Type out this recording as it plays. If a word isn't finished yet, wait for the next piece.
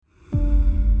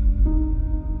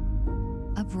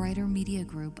Brighter Media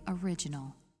Group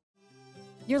original.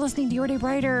 You're listening to Your Day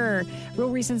Brighter, Real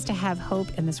Reasons to Have Hope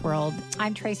in This World.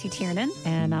 I'm Tracy Tiernan,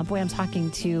 and I'm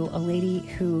talking to a lady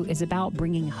who is about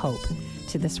bringing hope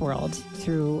to this world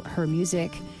through her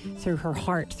music, through her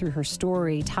heart, through her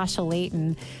story. Tasha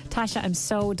Layton. Tasha, I'm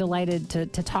so delighted to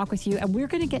talk with you, and we're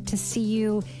going to get to see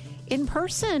you in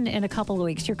person in a couple of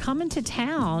weeks. You're coming to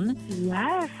town.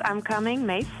 Yes, I'm coming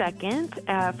May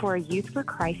 2nd for a Youth for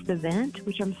Christ event,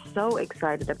 which I'm so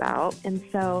excited about. And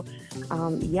so,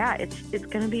 it's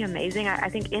going to be amazing. I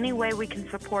think any way we can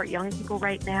support young people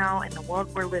right now in the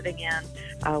world we're living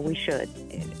in, we should.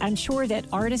 I'm sure that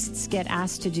artists get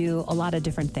asked to do a lot of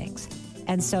different things.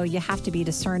 And so you have to be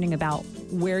discerning about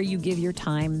where you give your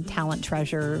time, talent,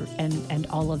 treasure, and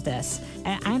all of this.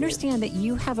 And I understand that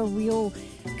you have a real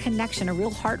connection, a real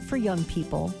heart for young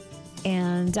people.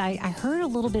 And I heard a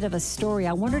little bit of a story.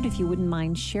 I wondered if you wouldn't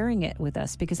mind sharing it with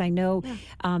us, because I know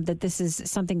that this is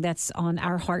something that's on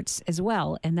our hearts as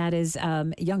well. And that is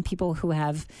young people who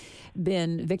have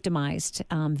been victimized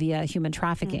via human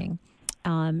trafficking.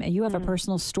 And you have a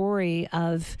personal story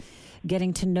of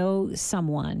getting to know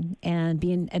someone and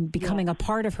becoming a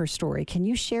part of her story. Can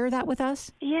you share that with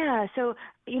us? Yeah. So,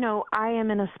 I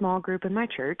am in a small group in my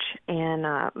church, and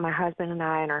my husband and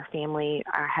I and our family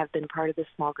have been part of this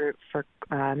small group for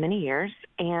many years.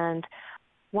 And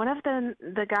one of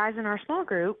the guys in our small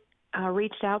group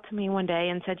reached out to me one day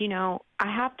and said, I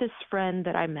have this friend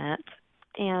that I met,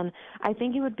 and I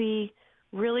think it would be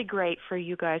really great for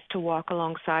you guys to walk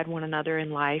alongside one another in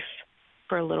life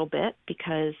for a little bit,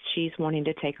 because she's wanting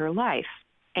to take her life.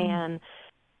 And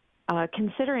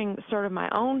considering sort of my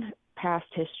own past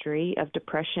history of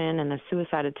depression and a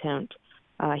suicide attempt,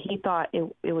 he thought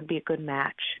it would be a good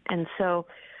match. And so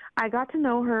I got to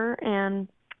know her, and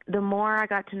the more I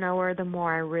got to know her, the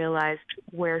more I realized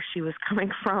where she was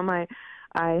coming from. I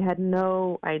had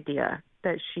no idea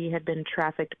that she had been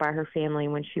trafficked by her family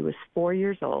when she was 4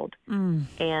 years old,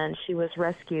 and she was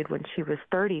rescued when she was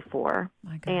 34.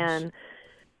 My gosh. And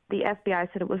the FBI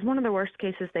said it was one of the worst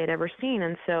cases they'd ever seen.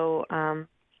 And so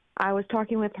I was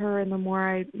talking with her, and the more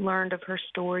I learned of her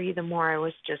story, the more I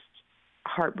was just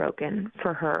heartbroken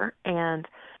for her. And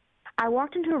I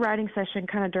walked into a writing session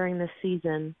kind of during this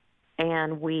season,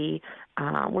 and we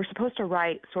were supposed to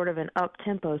write sort of an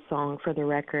up-tempo song for the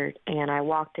record. And I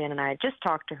walked in, and I had just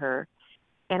talked to her,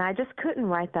 and I just couldn't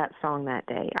write that song that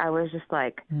day. I was just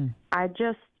like, I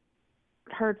just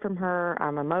heard from her.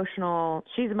 I'm emotional.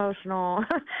 She's emotional.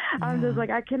 I'm just like,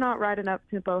 I cannot write an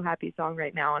up-tempo happy song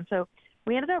right now. And so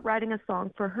we ended up writing a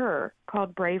song for her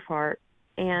called Braveheart.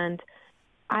 And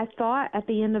I thought at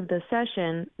the end of the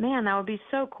session, man, that would be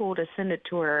so cool to send it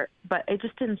to her, but it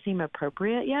just didn't seem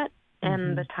appropriate yet.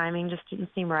 And the timing just didn't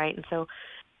seem right. And so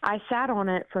I sat on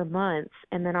it for months,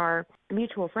 and then our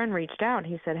mutual friend reached out, and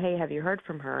he said, hey, have you heard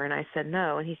from her? And I said,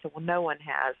 no. And he said, well, no one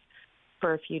has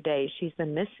for a few days. She's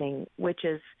been missing, which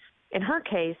is, in her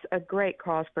case, a great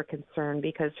cause for concern,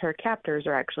 because her captors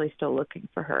are actually still looking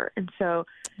for her. And so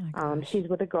she's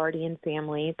with a guardian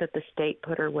family that the state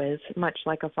put her with, much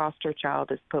like a foster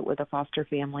child is put with a foster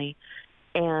family.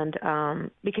 And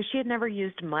because she had never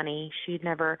used money, she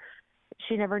never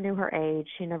knew her age.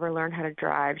 She never learned how to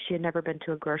drive. She had never been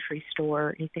to a grocery store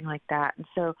or anything like that. And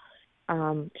so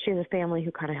she has a family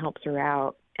who kind of helps her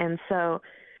out. And so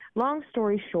long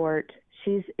story short,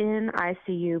 she's in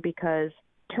ICU because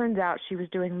turns out she was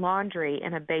doing laundry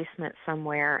in a basement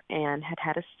somewhere and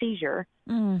had a seizure,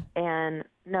 and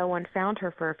no one found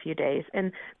her for a few days.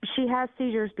 And she has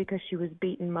seizures because she was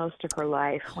beaten most of her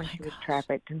life when she was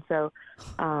trafficked. And so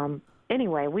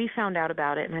anyway, we found out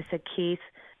about it, and I said, Keith's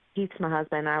my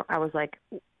husband. I was like,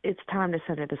 it's time to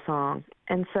send her the song.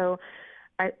 And so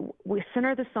we sent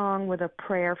her the song with a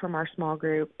prayer from our small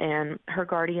group, and her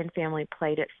guardian family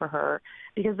played it for her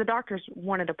because the doctors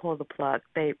wanted to pull the plug.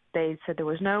 They said there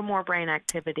was no more brain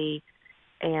activity,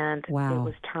 and it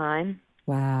was time.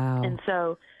 Wow. And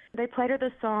so they played her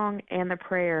the song and the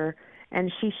prayer,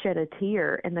 and she shed a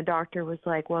tear, and the doctor was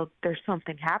like, well, there's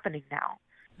something happening now.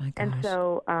 My gosh. And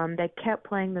so they kept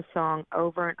playing the song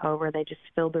over and over. They just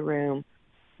filled the room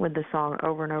with the song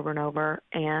over and over and over.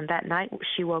 And that night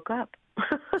she woke up.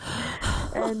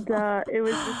 And it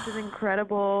was just an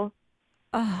incredible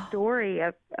story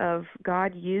of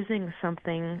God using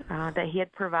something that he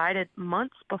had provided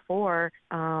months before.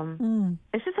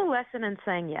 It's just a lesson in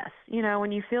saying yes.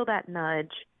 When you feel that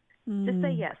nudge, just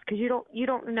say yes, because you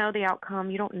don't know the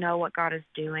outcome. You don't know what God is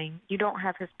doing. You don't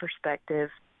have his perspective.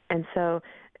 And so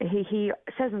he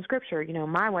says in Scripture,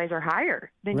 my ways are higher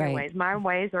than your ways.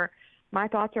 My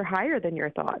thoughts are higher than your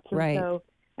thoughts. And so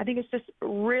I think it's just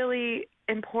really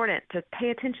important to pay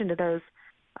attention to those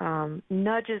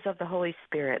nudges of the Holy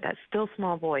Spirit, that still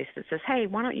small voice that says, hey,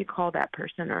 why don't you call that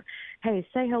person? Or, hey,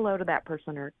 say hello to that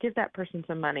person, or give that person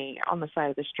some money on the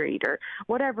side of the street, or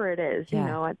whatever it is. Yeah. You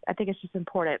know, I think it's just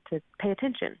important to pay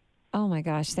attention. Oh my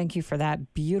gosh, thank you for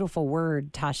that beautiful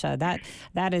word, Tasha.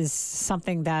 That is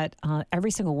something that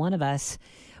every single one of us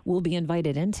will be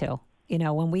invited into. You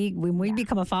know, when we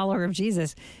become a follower of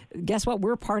Jesus, guess what?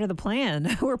 We're part of the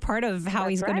plan. We're part of how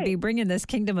he's going to be bringing this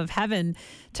kingdom of heaven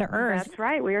to earth. That's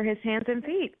right. We are his hands and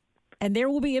feet. And there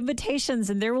will be invitations,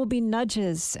 and there will be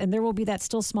nudges, and there will be that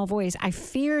still small voice. I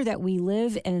fear that we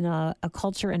live in a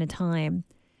culture and a time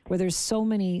where there's so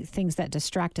many things that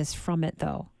distract us from it,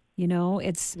 though. You know,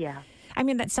 I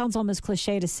mean, that sounds almost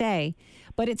cliche to say,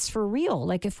 but it's for real.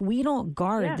 Like, if we don't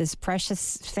guard this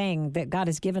precious thing that God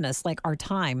has given us, like our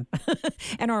time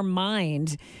and our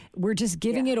mind, we're just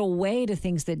giving it away to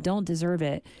things that don't deserve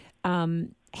it.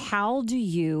 How do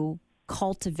you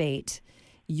cultivate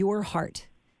your heart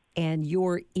and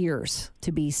your ears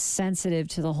to be sensitive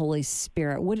to the Holy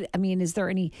Spirit? Is there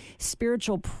any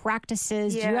spiritual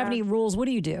practices? Yeah. Do you have any rules? What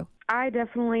do you do? I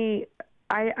definitely,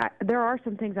 there are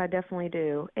some things I definitely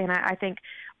do. And I think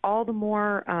all the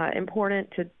more important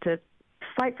to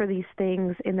fight for these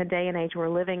things in the day and age we're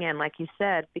living in, like you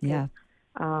said, because,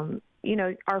 you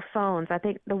know, our phones, I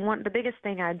think the biggest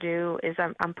thing I do is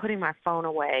I'm putting my phone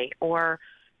away, or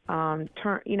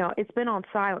it's been on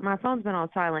silent. My phone's been on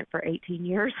silent for 18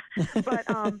 years, but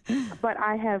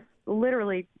I have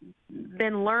literally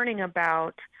been learning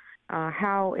about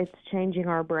how it's changing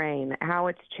our brain, how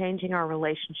it's changing our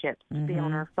relationships to be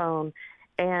on our phone,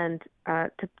 and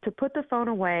to put the phone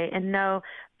away and know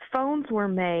phones were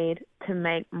made to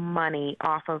make money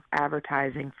off of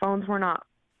advertising. Phones were not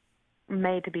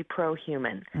made to be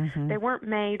pro-human. They weren't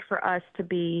made for us to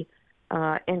be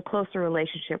in closer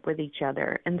relationship with each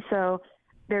other. And so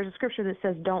there's a scripture that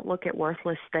says, don't look at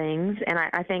worthless things. And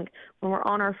I think when we're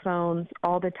on our phones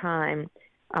all the time,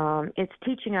 it's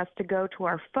teaching us to go to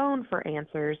our phone for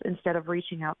answers instead of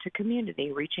reaching out to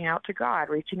community, reaching out to God,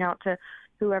 reaching out to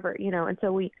whoever, you know. And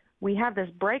so we have this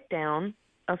breakdown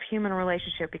of human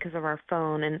relationship because of our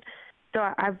phone. And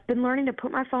so I've been learning to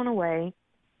put my phone away.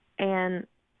 And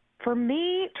for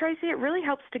me, Tracy, it really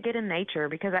helps to get in nature,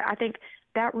 because I think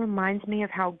that reminds me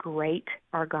of how great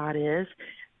our God is,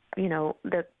 you know,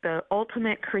 the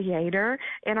ultimate creator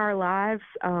in our lives.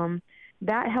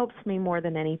 That helps me more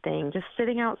than anything, just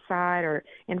sitting outside or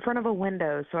in front of a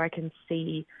window so I can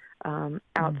see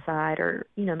outside, or,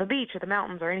 you know, the beach or the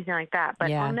mountains or anything like that.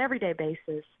 But on an everyday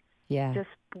basis, just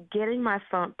getting my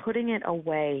phone, putting it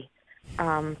away,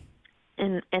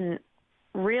 and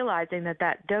realizing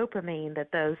that dopamine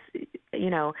that those,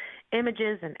 you know,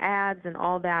 images and ads and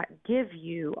all that give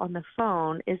you on the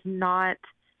phone is not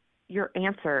your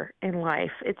answer in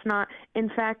life. It's not. In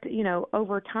fact, you know,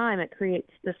 over time it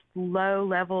creates this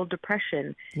low-level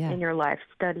depression in your life.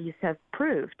 Studies have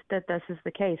proved that this is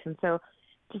the case. And so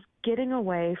just getting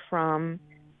away from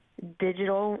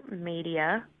digital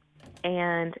media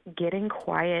and getting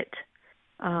quiet,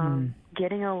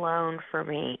 getting alone for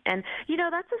me. And, you know,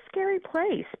 that's a scary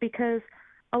place, because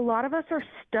a lot of us are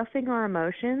stuffing our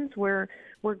emotions. We're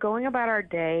going about our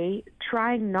day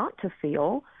trying not to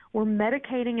feel. We're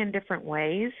medicating in different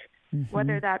ways,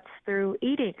 whether that's through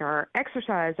eating or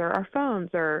exercise or our phones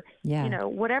or, you know,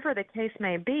 whatever the case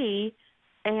may be.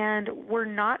 And we're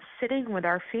not sitting with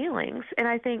our feelings. And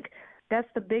I think that's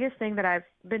the biggest thing that I've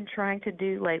been trying to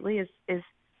do lately is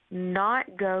not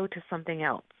go to something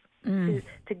else, to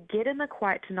get in the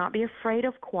quiet, to not be afraid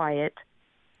of quiet,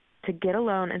 to get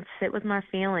alone and sit with my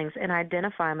feelings and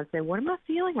identify them and say, what am I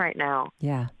feeling right now?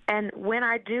 Yeah. And when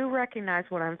I do recognize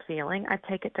what I'm feeling, I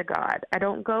take it to God. I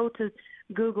don't go to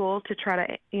Google to try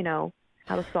to, you know,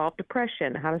 how to solve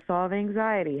depression, how to solve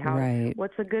anxiety,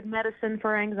 what's a good medicine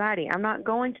for anxiety. I'm not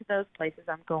going to those places.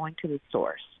 I'm going to the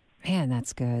source. Man,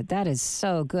 that's good. That is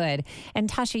so good. And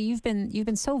Tasha, you've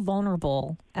been so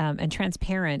vulnerable and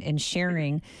transparent in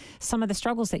sharing some of the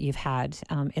struggles that you've had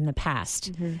in the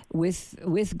past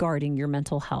with guarding your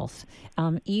mental health.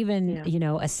 You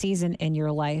know, a season in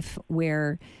your life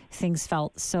where things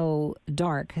felt so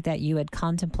dark that you had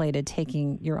contemplated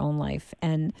taking your own life.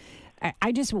 And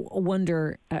I just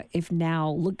wonder if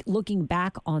now, looking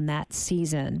back on that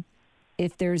season,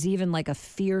 if there's even like a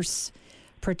fierce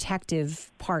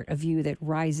protective part of you that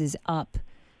rises up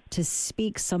to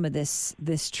speak some of this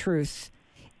truth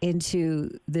into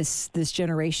this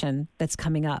generation that's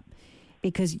coming up,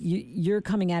 because you're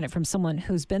coming at it from someone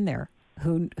who's been there,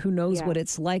 who knows what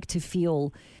it's like to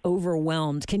feel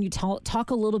overwhelmed. Can you talk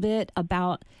a little bit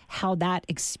about how that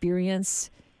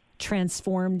experience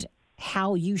transformed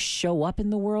how you show up in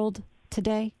the world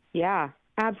today? Yeah.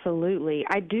 Absolutely.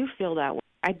 I do feel that way.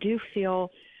 I do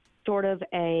feel sort of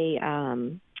a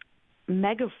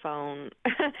megaphone.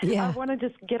 I Yeah. want to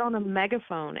just get on a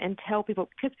megaphone and tell people,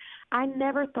 because I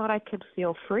never thought I could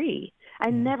feel free. I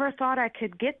never thought I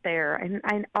could get there. And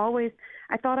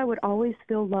I thought I would always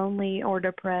feel lonely or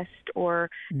depressed or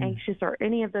anxious or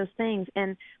any of those things.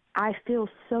 And I feel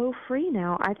so free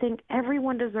now. I think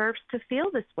everyone deserves to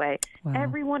feel this way. Wow.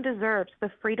 Everyone deserves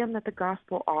the freedom that the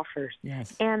gospel offers.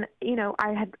 Yes. And,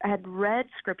 I had read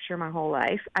Scripture my whole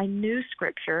life. I knew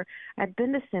Scripture. I'd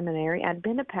been to seminary. I'd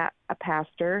been a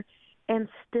pastor, and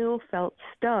still felt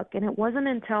stuck. And it wasn't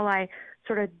until I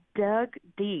sort of dug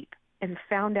deep and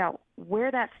found out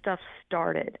where that stuff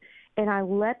started, and I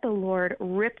let the Lord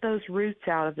rip those roots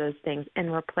out of those things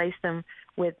and replace them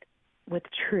with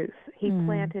truth. He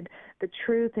planted the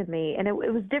truth in me. And it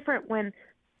was different when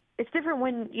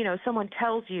someone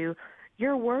tells you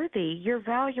you're worthy, you're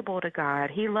valuable to God,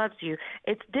 He loves you.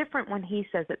 It's different when He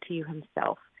says it to you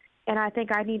Himself. And I think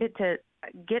I needed to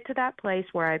get to that place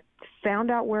where I found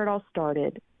out where it all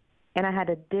started, and I had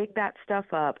to dig that stuff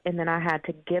up, and then I had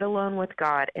to get alone with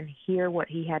God and hear what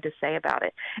He had to say about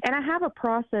it. And I have a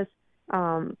process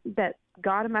that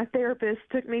God and my therapist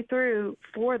took me through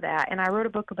for that, and I wrote a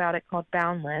book about it called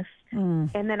Boundless.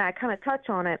 And then I kind of touch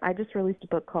on it. I just released a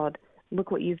book called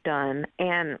Look What You've Done,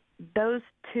 and those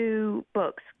two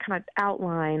books kind of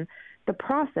outline the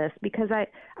process, because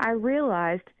I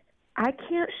realized I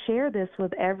can't share this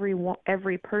with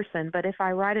every person, but if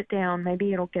I write it down,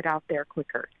 maybe it'll get out there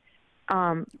quicker.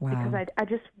 Because I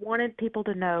just wanted people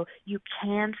to know you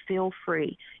can feel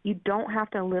free. You don't have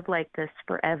to live like this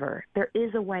forever. There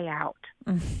is a way out.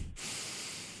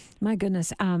 My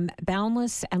goodness.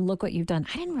 Boundless and Look What You've Done.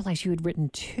 I didn't realize you had written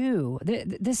two.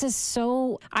 This is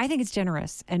so, I think it's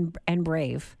generous and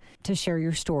brave to share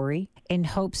your story in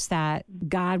hopes that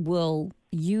God will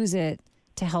use it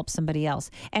to help somebody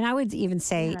else. And I would even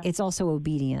say it's also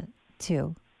obedient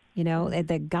too.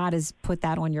 That God has put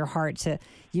that on your heart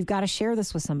you've got to share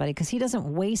this with somebody, because He doesn't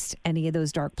waste any of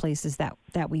those dark places that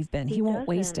we've been. He won't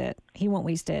waste it. He won't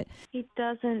waste it. He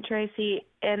doesn't, Tracy.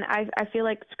 And I feel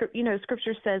like,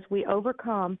 Scripture says we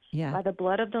overcome by the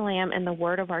blood of the Lamb and the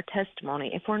word of our testimony.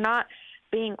 If we're not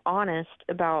being honest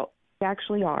about who we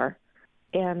actually are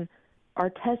and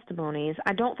our testimonies,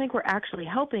 I don't think we're actually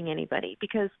helping anybody,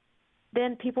 because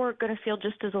then people are going to feel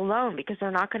just as alone, because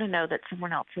they're not going to know that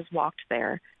someone else has walked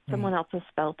there, someone else has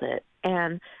felt it,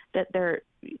 and that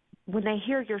when they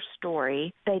hear your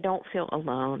story, they don't feel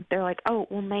alone. They're like, oh,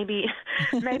 well, maybe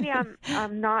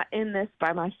I'm not in this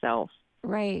by myself.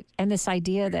 Right. And this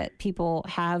idea that people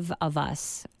have of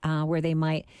us, where they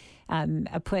might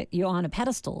put you on a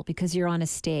pedestal because you're on a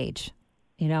stage,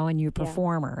 and you're a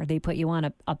performer. They put you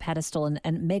on a pedestal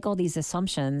and make all these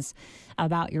assumptions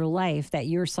about your life that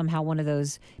you're somehow one of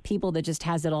those people that just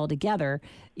has it all together,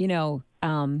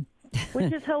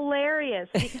 Which is hilarious,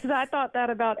 because I thought that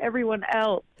about everyone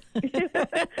else.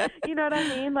 You know what I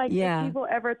mean? Like, if people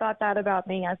ever thought that about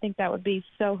me, I think that would be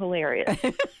so hilarious.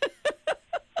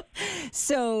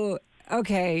 So,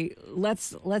 okay,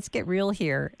 let's get real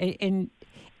here. In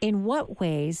what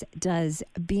ways does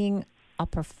being a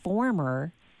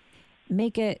performer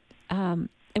make it, in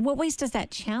what ways does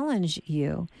that challenge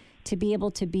you to be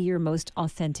able to be your most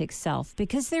authentic self?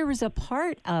 Because there is a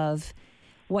part of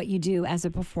what you do as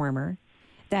a performer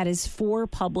that is for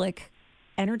public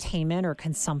entertainment or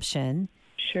consumption.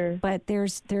 Sure. But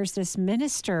there's this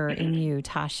minister in you,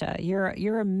 Tasha.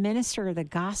 You're a minister of the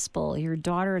gospel. You're a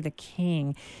daughter of the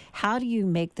King. How do you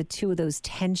make the two of those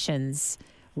tensions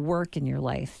work in your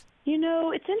life?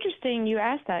 It's interesting you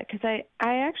asked that, because I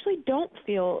actually don't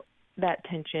feel that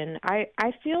tension. I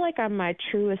feel like I'm my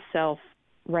truest self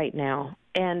right now.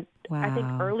 And I think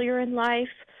earlier in life,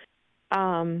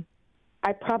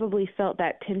 I probably felt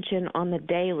that tension on the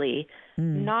daily,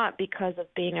 not because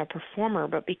of being a performer,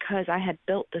 but because I had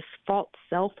built this false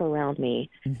self around me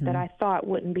that I thought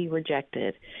wouldn't be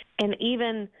rejected. And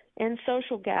even in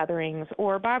social gatherings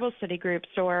or Bible study groups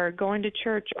or going to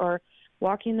church or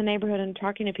walking in the neighborhood and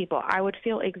talking to people, I would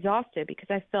feel exhausted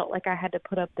because I felt like I had to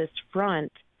put up this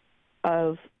front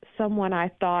of someone I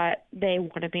thought they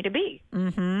wanted me to be.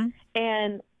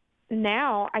 And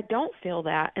now I don't feel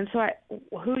that. And so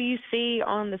who you see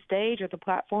on the stage or the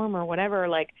platform or whatever,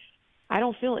 like, I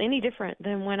don't feel any different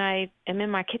than when I am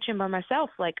in my kitchen by myself.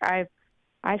 Like, I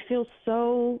feel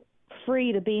so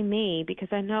free to be me because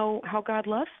I know how God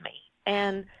loves me.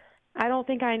 And I don't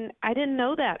think I didn't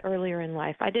know that earlier in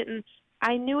life.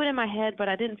 I knew it in my head, but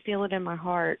I didn't feel it in my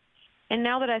heart. And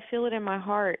now that I feel it in my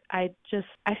heart, I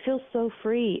feel so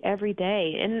free every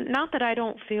day. And not that I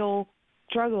don't feel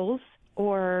struggles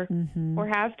or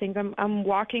have things. I'm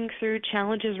walking through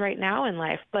challenges right now in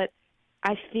life, but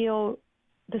I feel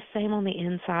the same on the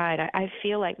inside. I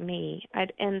feel like me,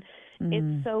 and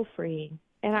it's so freeing.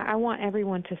 And I want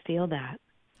everyone to feel that.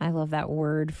 I love that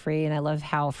word, free, and I love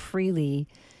how freely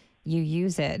you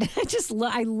use it.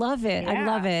 I love it. Yeah. I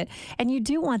love it. And you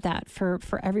do want that for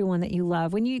everyone that you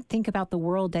love. When you think about the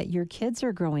world that your kids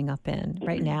are growing up in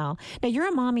right now. Now, you're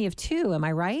a mommy of 2, am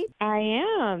I right? I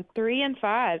am 3 and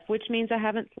 5, which means I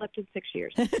haven't slept in 6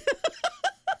 years.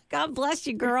 God bless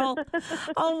you, girl.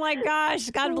 Oh my gosh.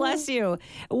 God bless you.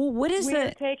 What is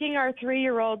We're taking our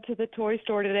 3-year-old to the toy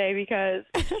store today because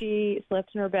she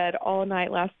slept in her bed all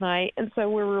night last night. And so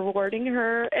we're rewarding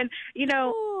her. And,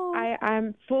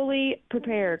 I'm fully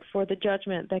prepared for the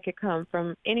judgment that could come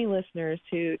from any listeners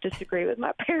who disagree with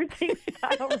my parenting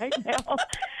style right now.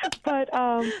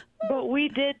 But we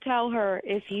did tell her,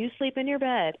 if you sleep in your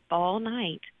bed all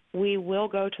night, we will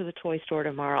go to the toy store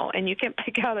tomorrow, and you can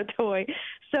pick out a toy.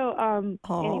 So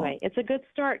anyway, it's a good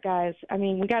start, guys. I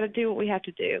mean, we got to do what we have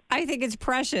to do. I think it's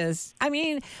precious. I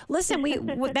mean, listen,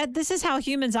 this is how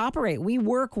humans operate. We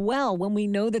work well when we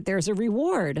know that there's a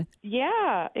reward.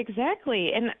 Yeah,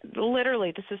 exactly. And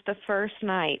literally, this is the first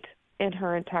night in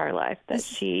her entire life that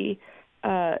she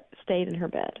stayed in her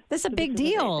bed. That's a big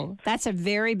deal. That's a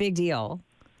very big deal.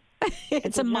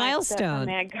 It's a milestone.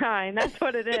 Mankind. That's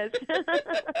what it is.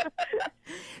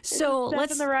 So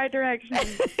let's in the right direction.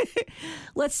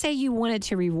 Let's say you wanted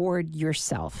to reward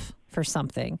yourself for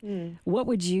something. What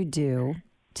would you do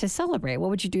to celebrate?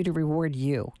 What would you do to reward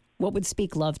you? What would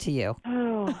speak love to you?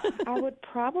 Oh, I would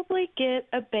probably get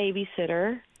a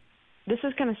babysitter. This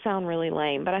is going to sound really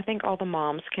lame, but I think all the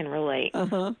moms can relate.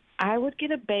 I would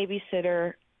get a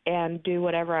babysitter and do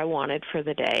whatever I wanted for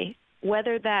the day,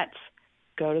 whether that's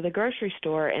go to the grocery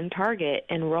store and Target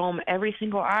and roam every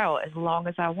single aisle as long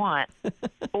as I want,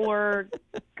 or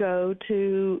go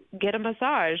to get a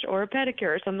massage or a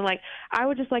pedicure or something. Like, I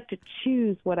would just like to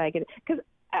choose what I get. Because,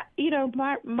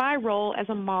 my role as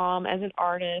a mom, as an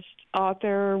artist,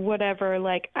 author, whatever,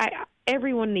 like,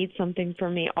 everyone needs something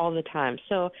from me all the time.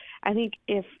 So I think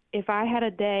if I had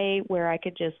a day where I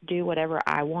could just do whatever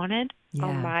I wanted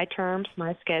on my terms,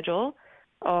 my schedule,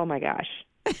 oh my gosh.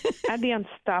 I'd be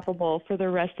unstoppable for the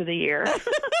rest of the year.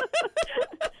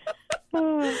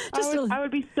 I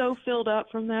would be so filled up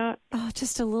from that. Oh,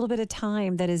 just a little bit of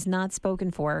time that is not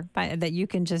spoken for, that you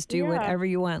can just do whatever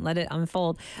you want, let it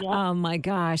unfold. Yep. Oh, my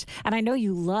gosh. And I know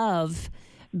you love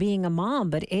being a mom,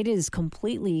 but it is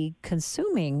completely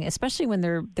consuming, especially when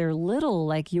they're little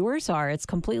like yours are. It's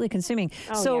completely consuming.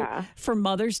 For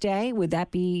Mother's Day, would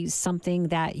that be something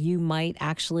that you might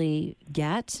actually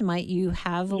get? Might you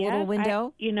have a little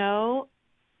window?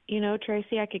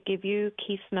 Tracy, I could give you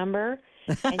Keith's number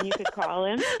and you could call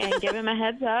him and give him a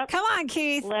heads up. Come on,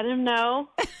 Keith. Let him know.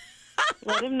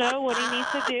 Let him know what he needs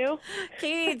to do.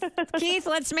 Keith,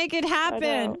 let's make it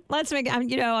happen. Let's make it,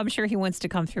 I'm sure he wants to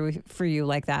come through for you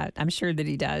like that. I'm sure that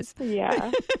he does.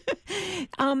 Yeah.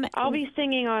 I'll be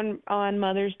singing on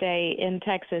Mother's Day in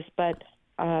Texas, but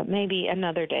maybe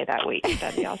another day that week.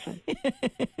 That'd be awesome.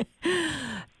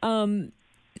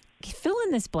 Fill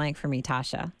in this blank for me,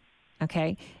 Tasha.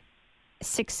 Okay.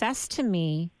 Success to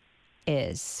me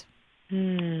is...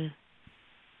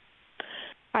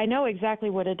 I know exactly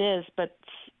what it is, but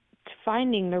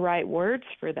finding the right words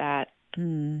for that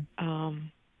isn't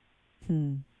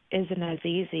as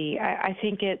easy. I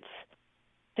think it's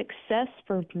success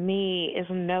for me is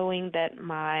knowing that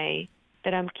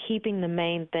I'm keeping the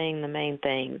main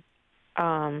thing.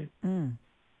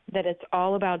 That it's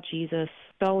all about Jesus.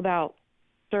 It's all about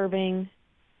serving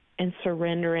and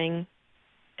surrendering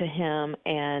to Him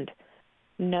and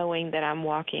knowing that I'm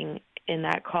walking in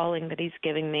that calling that He's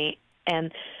giving me.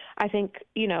 And I think,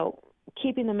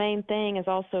 keeping the main thing is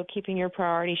also keeping your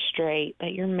priorities straight,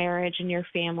 that your marriage and your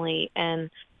family and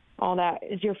all that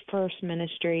is your first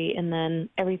ministry, and then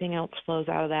everything else flows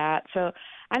out of that. So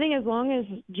I think as long as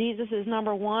Jesus is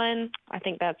number one, I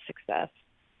think that's success.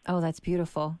 Oh, that's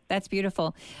beautiful. That's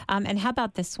beautiful. And how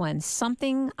about this one?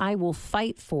 Something I will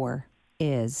fight for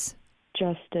is...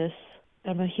 justice.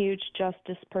 I'm a huge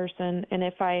justice person, and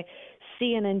if I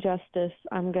see an injustice,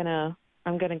 I'm gonna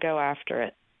go after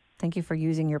it. Thank you for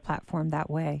using your platform that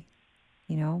way.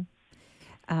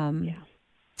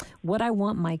 What I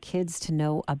want my kids to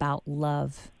know about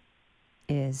love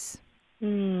is...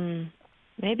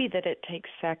 maybe that it takes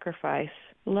sacrifice.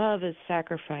 Love is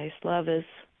sacrifice. Love is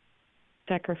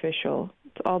sacrificial.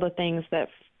 It's all the things that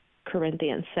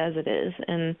Corinthians says it is,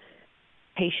 and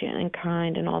patient and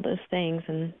kind and all those things.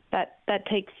 And that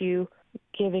takes you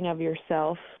giving of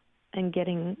yourself and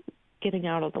getting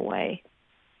out of the way.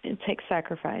 It takes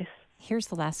sacrifice. Here's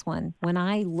the last one. When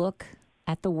I look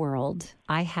at the world,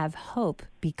 I have hope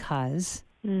because...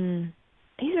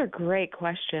 These are great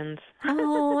questions.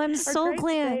 Oh, I'm so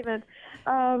glad.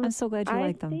 I'm so glad you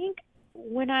like them. I think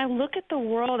when I look at the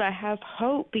world, I have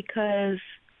hope because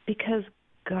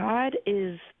God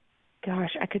is,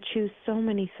 gosh, I could choose so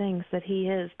many things that he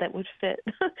is that would fit.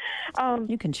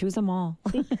 You can choose them all.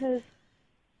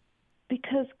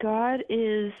 because God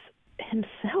is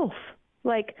himself.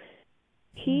 Like,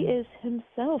 he is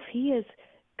himself. He is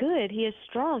good. He is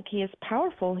strong. He is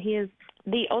powerful. He is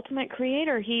the ultimate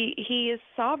creator. He is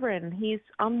sovereign. He's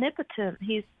omnipotent.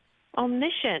 He's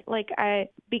omniscient.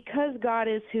 Because God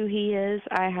is who he is,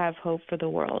 I have hope for the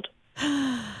world.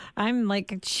 I'm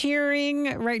like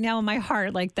cheering right now in my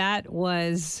heart. Like, that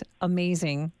was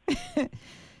amazing.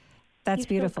 That's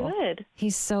beautiful. So good.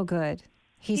 He's so good.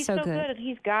 He's so good. And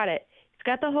he's got it. He's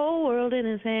got the whole world in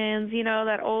his hands. You know,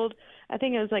 that old, I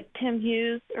think it was like Tim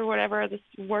Hughes or whatever, this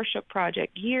worship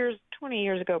project 20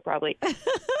 years ago probably.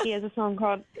 He has a song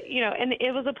called, and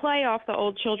it was a play off the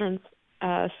old children's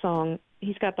song,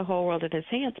 He's got the whole world in his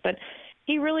hands. But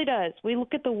he really does. We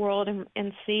look at the world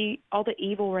and see all the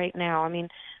evil right now. I mean,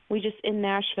 we just in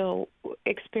Nashville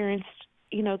experienced,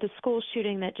 the school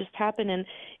shooting that just happened, and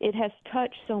it has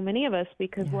touched so many of us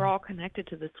because we're all connected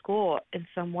to the school in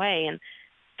some way. And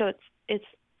so it's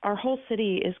our whole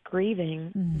city is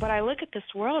grieving. But I look at this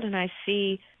world and I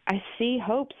see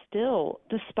hope still,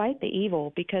 despite the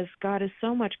evil, because God is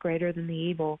so much greater than the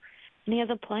evil, and he has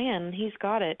a plan. He's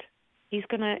got it. He's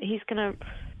gonna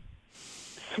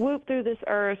swoop through this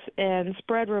earth and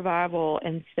spread revival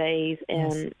and save,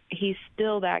 and he's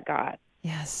still that God.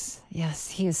 Yes,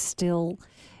 he is still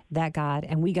that God,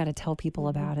 and we got to tell people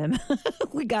about him.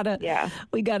 we gotta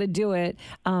do it.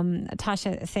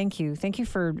 Tasha, thank you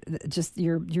for just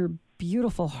your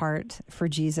beautiful heart for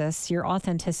Jesus, your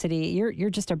authenticity. You're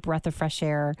just a breath of fresh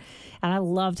air, and I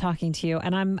love talking to you.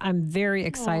 And I'm very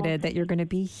excited that you're going to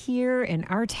be here in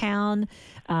our town,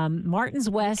 Martins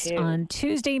West, on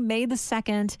Tuesday, May the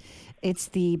 2nd. It's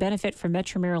the benefit for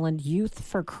Metro Maryland Youth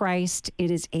for Christ. It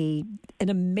is an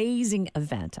amazing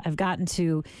event. I've gotten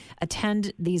to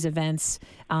attend these events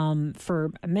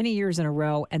for many years in a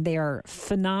row, and they are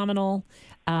phenomenal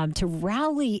to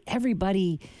rally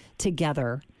everybody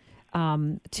together,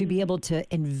 to be able to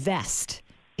invest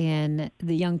in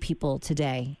the young people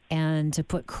today and to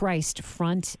put Christ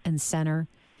front and center.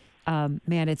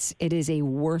 It is a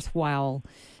worthwhile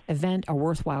event, a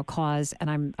worthwhile cause,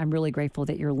 and I'm really grateful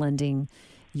that you're lending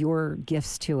your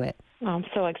gifts to it. Oh, I'm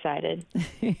so excited.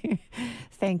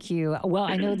 Thank you. Well,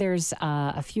 I know there's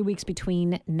a few weeks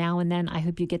between now and then. I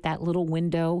hope you get that little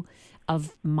window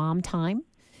of mom time.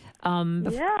 And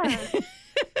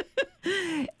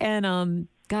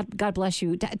God bless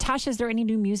you. Tasha, is there any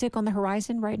new music on the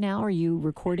horizon right now? Are you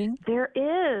recording? There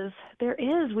is.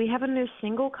 We have a new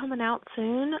single coming out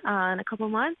soon in a couple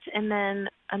months, and then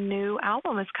a new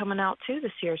album is coming out too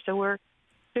this year. So we're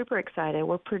super excited.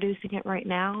 We're producing it right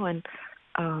now, and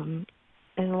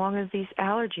as long as these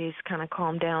allergies kind of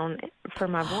calm down for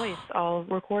my voice, I'll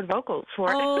record vocals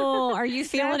for it. Oh, are you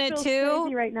feeling it too?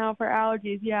 Crazy right now for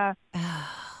allergies, yeah.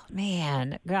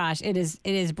 Man, gosh, it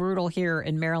is brutal here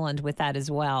in Maryland with that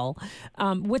as well.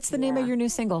 What's the name of your new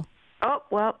single? Oh,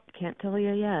 well, can't tell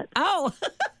you yet. Oh,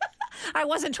 I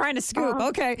wasn't trying to scoop.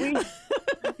 Okay. I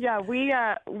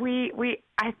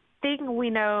think we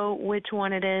know which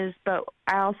one it is, but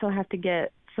I also have to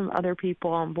get some other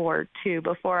people on board too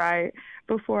before I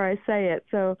say it.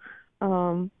 So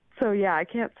yeah, I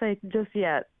can't say just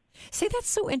yet. See, that's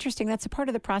so interesting. That's a part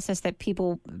of the process that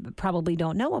people probably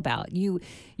don't know about. You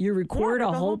record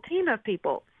a whole team of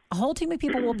people. A whole team of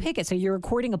people will pick it. So you're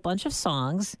recording a bunch of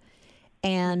songs,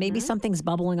 and maybe something's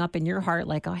bubbling up in your heart,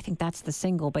 like, oh, I think that's the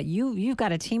single. But you've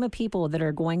got a team of people that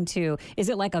are going to. Is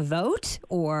it like a vote,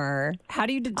 or how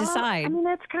do you decide?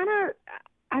 It's kind of.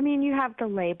 You have the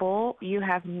label, you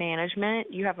have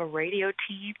management, you have a radio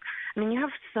team. You have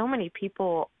so many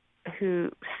people who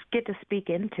get to speak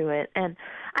into it. And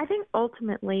I think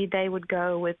ultimately they would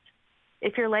go with,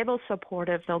 if your label's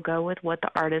supportive, they'll go with what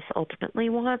the artist ultimately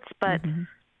wants. But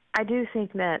I do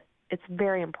think that it's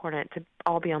very important to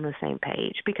all be on the same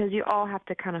page, because you all have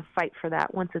to kind of fight for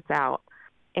that once it's out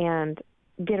and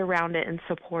get around it and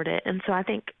support it. And so I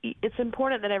think it's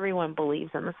important that everyone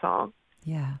believes in the song.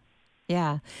 Yeah.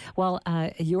 Yeah. Well,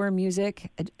 your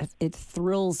music, it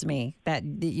thrills me that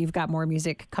you've got more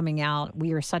music coming out.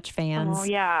 We are such fans. Oh,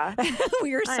 yeah.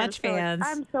 We are such fans.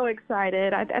 I'm so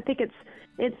excited. I think it's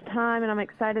time, and I'm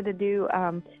excited to do,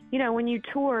 when you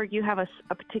tour, you have a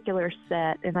particular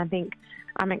set, and I think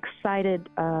I'm excited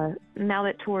now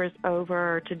that tour is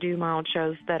over to do my own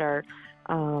shows that are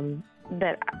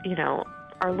that,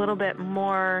 are a little bit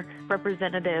more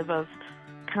representative of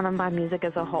kind of my music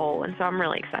as a whole. And so I'm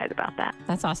really excited about that.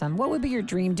 That's awesome. What would be your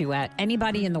dream duet?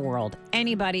 Anybody in the world?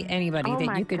 Anybody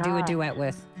that you could do a duet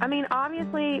with? I mean,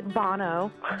 obviously,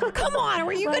 Bono. Come on.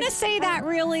 Were you going to say that,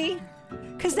 really?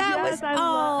 Because that was,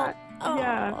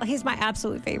 yeah. He's my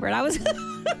absolute favorite.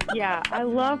 Yeah, I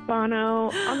love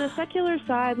Bono. On the secular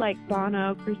side, like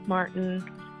Bono, Chris Martin,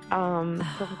 from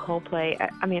Coldplay.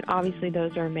 I mean, obviously,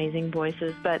 those are amazing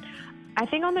voices, but I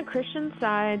think on the Christian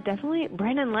side, definitely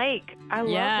Brandon Lake. I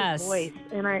love his voice,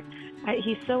 and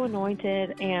he's so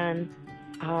anointed, and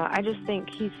I just think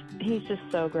he's just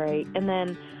so great. And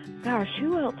then, gosh,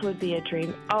 who else would be a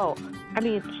dream? Oh, I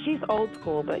mean, she's old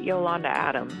school, but Yolanda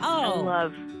Adams.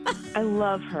 Oh, I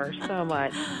love her so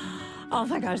much. Oh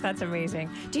my gosh, that's amazing.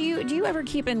 Do you ever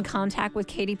keep in contact with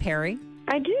Katy Perry?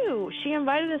 I do. She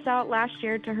invited us out last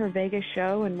year to her Vegas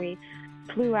show, and we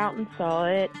flew out and saw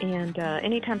it. And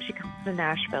anytime she comes to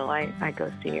Nashville, I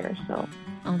go see her. So.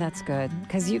 Oh, that's good.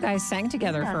 Because you guys sang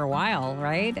together for a while,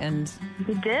 right? And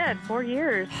we did 4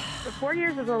 years. 4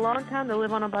 years is a long time to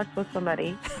live on a bus with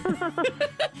somebody.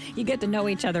 You get to know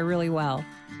each other really well.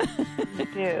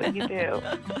 You do.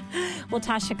 Well,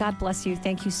 Tasha, God bless you.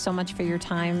 Thank you so much for your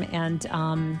time. And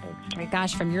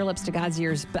gosh, from your lips to God's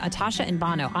ears, Tasha and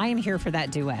Bono, I am here for that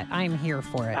duet. I am here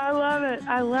for it. I love it.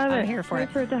 I'm here for it. Wait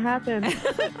for it to happen.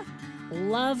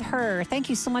 Love her. Thank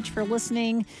you so much for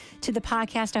listening to the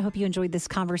podcast. I hope you enjoyed this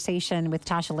conversation with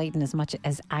Tasha Layton as much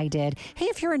as I did. Hey,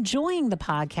 if you're enjoying the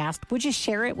podcast, would you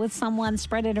share it with someone,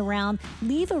 spread it around,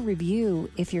 leave a review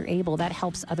if you're able. That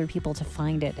helps other people to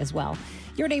find it as well.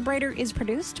 Your Day Brighter is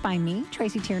produced by me,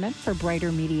 Tracy Tiernan, for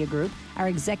Brighter Media Group. Our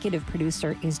executive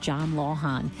producer is John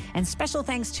Lawhan. And special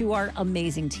thanks to our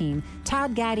amazing team,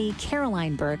 Todd Gaddy,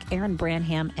 Caroline Burke, Aaron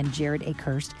Branham, and Jared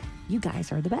Akerst. You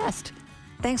guys are the best.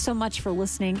 Thanks so much for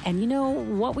listening. And you know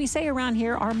what we say around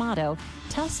here, our motto,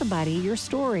 tell somebody your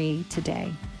story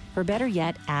today. Or better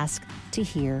yet, ask to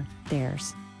hear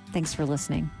theirs. Thanks for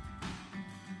listening.